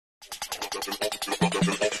Hi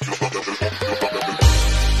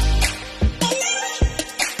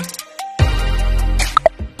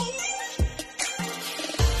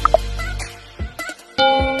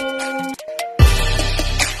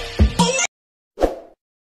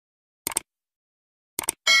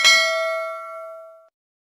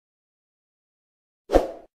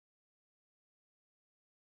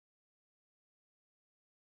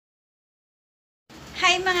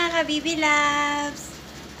mga kabibi loves!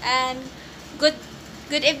 And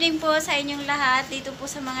good evening po sa inyong lahat. Dito po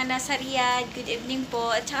sa mga nasa Riyadh. Good evening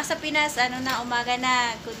po. At saka sa Pinas, umaga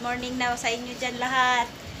na. Good morning na sa inyo dyan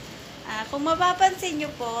lahat. Kung mapapansin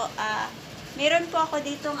nyo po, meron po ako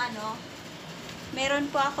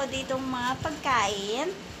ditong mga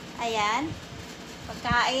pagkain. Ayan.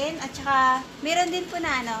 Pagkain. At saka, meron din po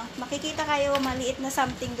na makikita kayo maliit na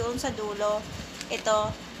something doon sa dulo.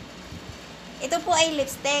 Ito po ay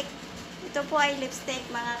lipstick. Ito po ay lipstick,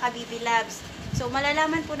 mga kabibi loves. So,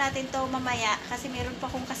 malalaman po natin to mamaya kasi meron pa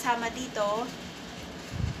akong kasama dito.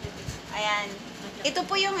 Ayan. Ito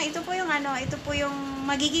po yung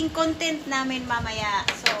magiging content namin mamaya.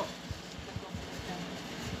 So,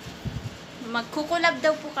 magkukulab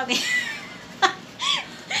daw po kami.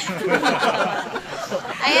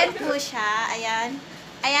 Ayan po siya. Ayan.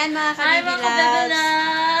 Ayan mga kabibi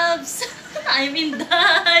loves. I'm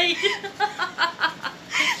Inday.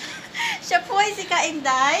 Siya po ay si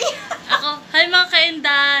Ka-Inday. Ako, hi mga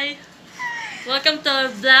Ka-Inday. Welcome to our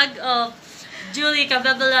vlog of Julie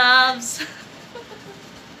Kabebe Loves.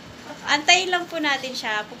 Antayin lang po natin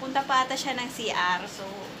siya. Pupunta pa ata siya ng CR. So,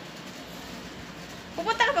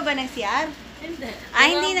 pupunta ka pa ba ng CR? Hindi.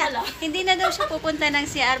 Hindi na daw siya pupunta ng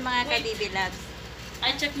CR, mga kabibi loves.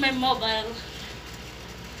 I check my mobile.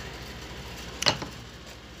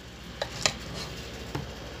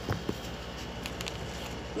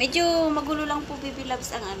 Medyo magulo lang po, baby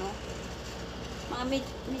loves, ang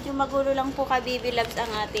medyo magulo lang po ka, baby loves, ang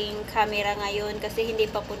ating camera ngayon kasi hindi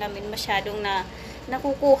pa po namin masyadong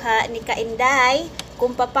nakukuha ni Ka-Inday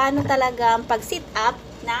kung paano talaga ang pag-sit up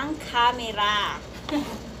ng camera.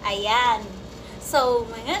 Ayan. So,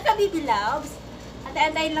 mga ka-baby loves,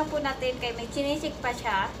 antayin lang po natin kay may chinisik pa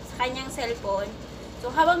siya sa kanyang cellphone. So,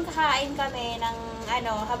 habang kakain kami ng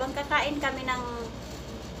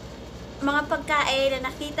mga pagkain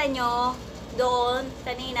na nakita nyo doon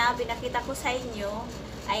kanina, pinakita ko sa inyo.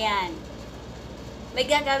 Ayan. May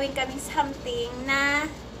gagawin kaming something na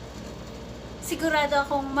sigurado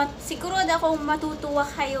akong matutuwa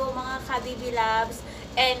kayo, mga kabibi loves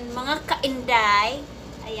and mga Ka-Inday.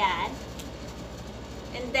 Ayan.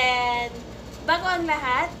 And then, bago ang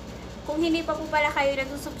lahat, kung hindi pa po pala kayo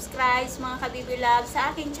nag-subscribe, mga kabibi loves,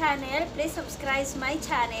 sa aking channel, please subscribe my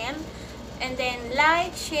channel. And then,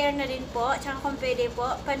 like, share na din po. At saka kung pwede po,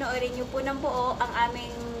 panoorin nyo po ng buo ang aming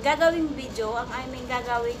gagawing video, ang aming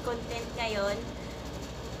gagawing content ngayon.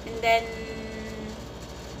 And then,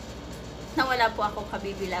 nawala po ako,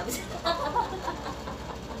 kabibi loves.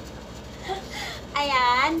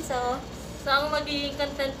 Ayan, so ang magiging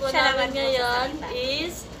content po namin ngayon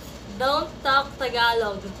is don't talk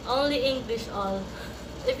Tagalog, only English all.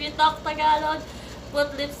 If you talk Tagalog, put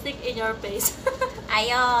lipstick in your face.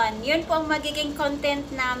 Ayon, yun po ang magiging content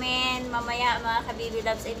namin mamaya, mga kabibi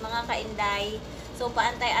loves and mga Ka-Inday. So,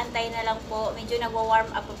 paantay-antay na lang po. Medyo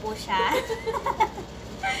nagwa-warm up pa po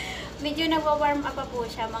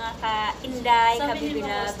siya. Mga Ka-Inday, kabibi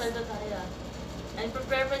loves. And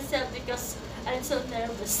prepare myself because I'm so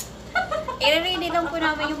nervous. I-ready lang po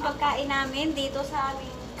namin yung pagkain namin dito sa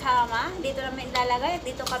aming kama. Dito namin ilalagay.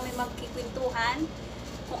 Dito kami magkikwentuhan.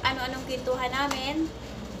 Kung ano-anong kwentuhan namin.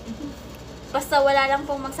 Basta wala lang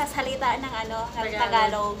pong magsasalita ng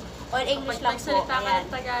Tagalog. Or English lang po. Kapag nagsalita ka ng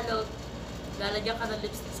Tagalog, lalagyan ka ng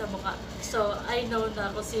lipstick sa mukha. So, I know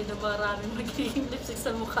na kung sino maraming magiging lipstick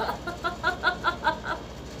sa mukha.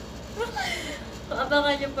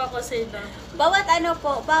 Abangan niyo pa kung sino.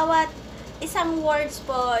 Bawat isang words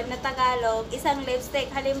po na Tagalog, isang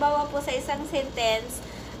lipstick. Halimbawa po sa isang sentence,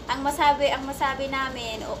 ang masabi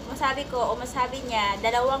namin, o masabi ko, o masabi niya,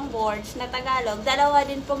 dalawang words na Tagalog, dalawa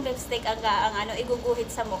din pong lipstick ang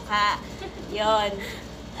iguguhit sa mukha. Yon.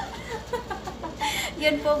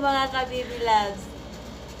 Yun po, mga kabibi loves.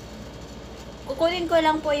 Kukunin ko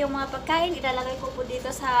lang po yung mga pagkain, ilalagay ko po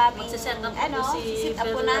dito sa aming, sit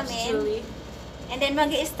up po namin. And then,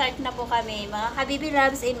 mag-i-start na po kami, mga kabibi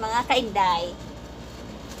loves and mga Ka-Inday.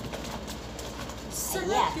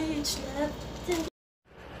 Ayan.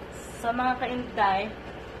 Sa mga Ka-Inday,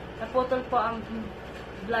 naputol po ang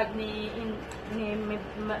vlog ni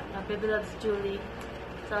Baby Loves Julie.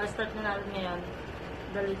 So, start na natin ngayon.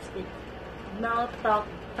 The lipstick. Now talk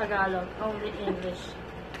Tagalog, only English.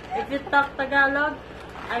 If you talk Tagalog,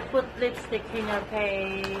 I put lipstick in your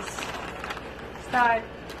face. Start.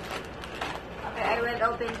 Okay, I will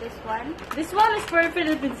open this one. This one is for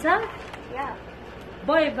Philippines, huh? Yeah.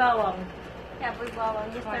 Boy bawang. Yeah, we bought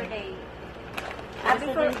one yesterday.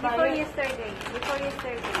 Before Yesterday. Before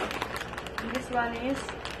yesterday. This one is.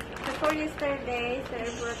 Before yesterday, so I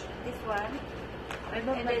brought this one. I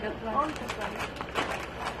don't And like then that all one. this one.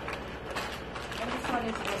 And this one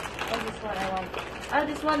is good. Oh, this one I want. Ah,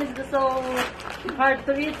 this one is so hard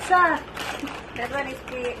to eat, sa. That one is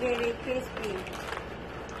very crispy.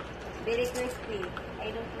 Very crispy.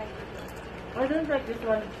 I don't like it. I don't like this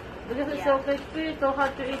one because it's Yeah. so crispy, so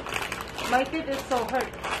hard to eat. My teeth is so hurt.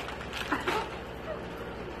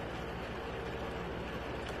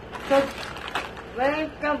 So when I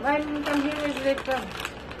come here with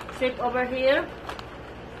sleep over here.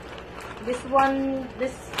 This one,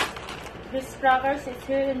 this crackers is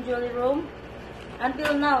here in Julie room.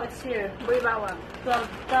 Until now, it's here. Boy bawang.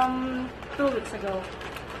 2 weeks ago.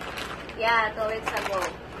 Yeah, 2 weeks ago.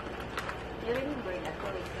 You remember that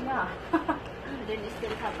 2 weeks ago? Yeah. Then you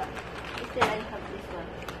still have still I have this one.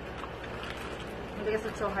 Because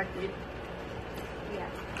it's so hard to eat. Yeah.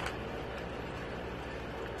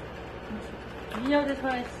 You know this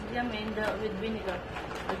one is yummy with vinegar.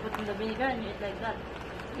 You put in the vinegar and you eat like that.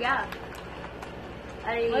 Yeah.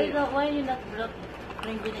 Why you not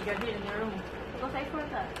bring vinegar here in your room? Because I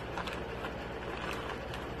forgot.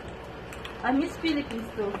 I miss Philippines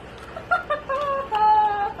too.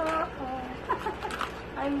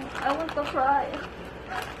 I want to cry.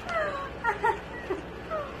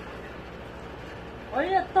 Why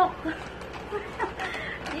you not talk?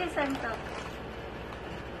 Yes, I'm tough.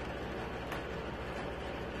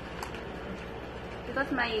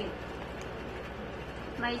 Because my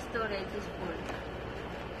storage is full.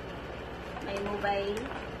 My mobile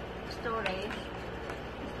storage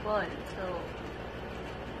is full. So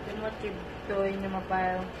Then what you doing in my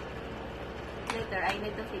pile? later I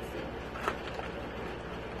need to fix it.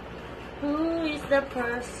 Who is the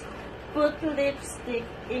first? Put lipstick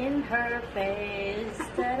in her face.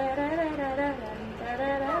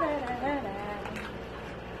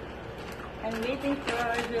 I'm waiting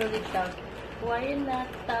for you to talk. Why you not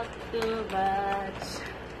talk too much?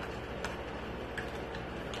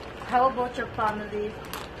 How about your family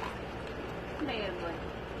They are good.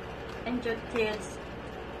 and your kids?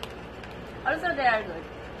 Also, they are good.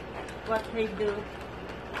 What they do?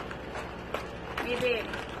 Maybe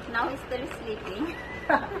now he's still sleeping.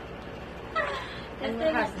 And He's your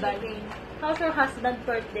still husband? sleeping. How's your husband's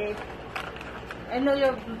birthday? I know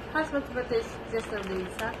your husband's birthday is yesterday,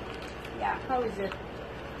 huh? Yeah, How is it?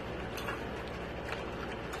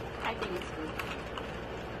 I think it's good.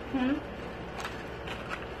 Hmm?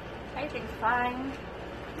 I think fine,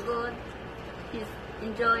 good. He's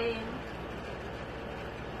enjoying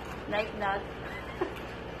like that.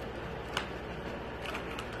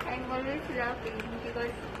 I'm always laughing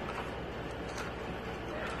because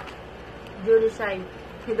Julie side.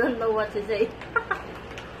 You don't know what to say.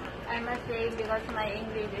 I'm ashamed because my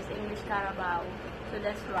English is English Carabao. So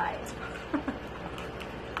that's why.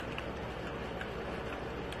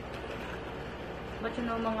 But you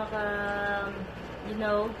know mga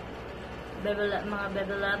mga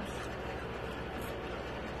baby labs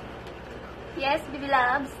Yes, baby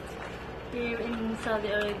loves. here in Saudi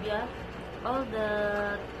Arabia, all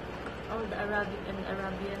the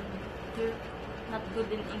Arabian here not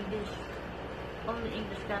good in English. Only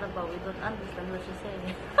English Carabao. We don't understand what she's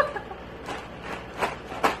saying.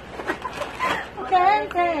 What are you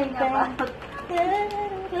saying about?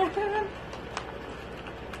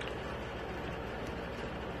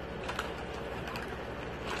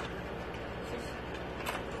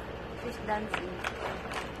 She's dancing.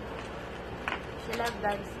 She loves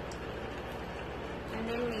dancing. And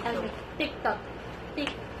then me too. TikTok.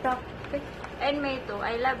 And me too.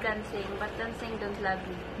 I love dancing, but dancing don't love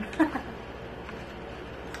me.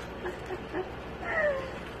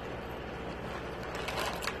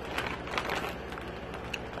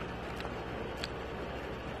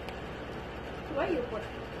 Why you put?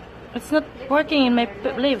 It's not working in my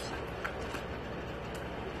lips.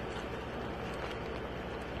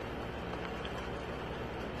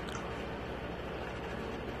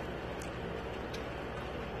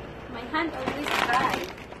 My hand always dry.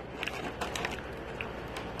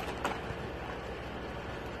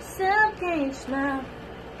 Self-change now.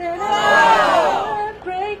 That I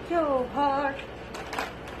break your heart.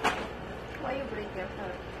 Why you break your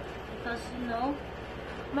heart? Because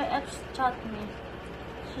my ex chat me.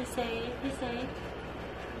 He say,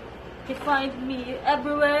 he find me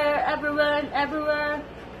everywhere, and everywhere.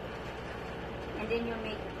 And then you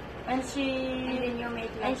make And she And then you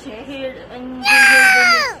make and like she this. heard and he heard the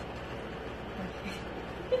news.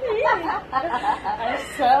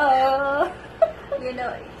 So you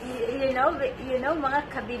know mga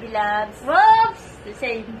kabibilabs. whoops! The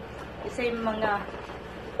same mga.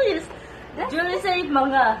 Yes. Julie say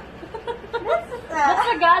mga. That's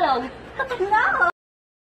Tagalog. No.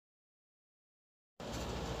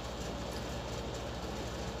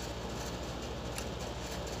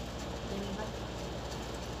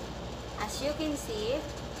 As you can see,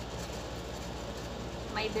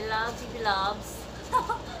 my beloveds.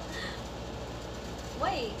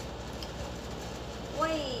 Wait.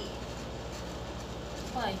 Wait.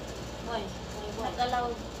 Why? Nagalaw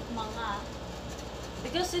mga.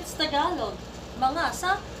 Because it's Tagalog. Mga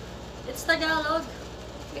sa? It's Tagalog.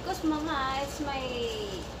 Because mga, it's my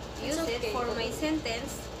It's use it okay. for my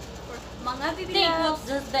sentence. For mga Think bibilabs.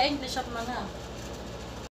 what's the English of mga.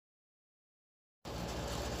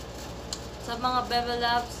 Sa mga Bebe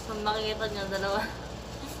Labs, kung makikita niyo, dalawa.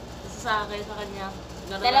 Isa sa akin, sa kanya.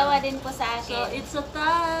 Dalawa din po sa So, akin. it's a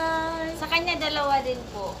tie! Sa kanya dalawa din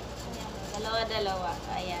po. Dalawa.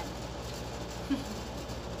 Ayan.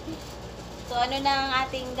 So, ano na ang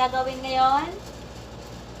ating gagawin ngayon?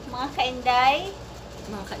 Mga kainday.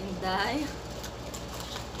 Mga kainday.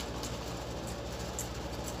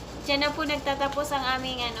 Diyan na po nagtatapos ang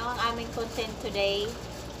aming content today.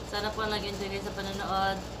 Sana po nag-enjoy kayo sa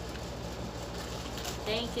panonood.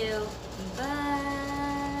 Thank you.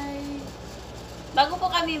 Bye! Bago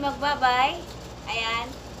po kami magbabay, ayan,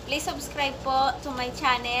 please subscribe po to my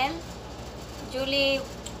channel, Julie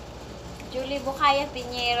Bucaya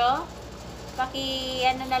Piñero.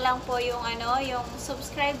 Ano na lang po yung yung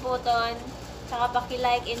subscribe button, saka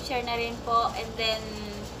paki-like and share na rin po, and then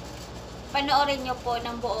panoorin nyo po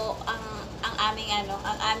ng buo ang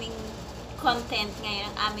aming content ngayon,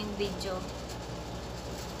 ang aming video.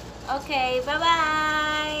 Okay,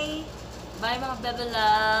 bye-bye! Bye mga Bebe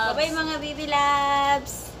Labs! Bye-bye mga Bibi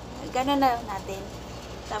Labs! Ganun na natin.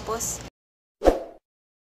 Tapos,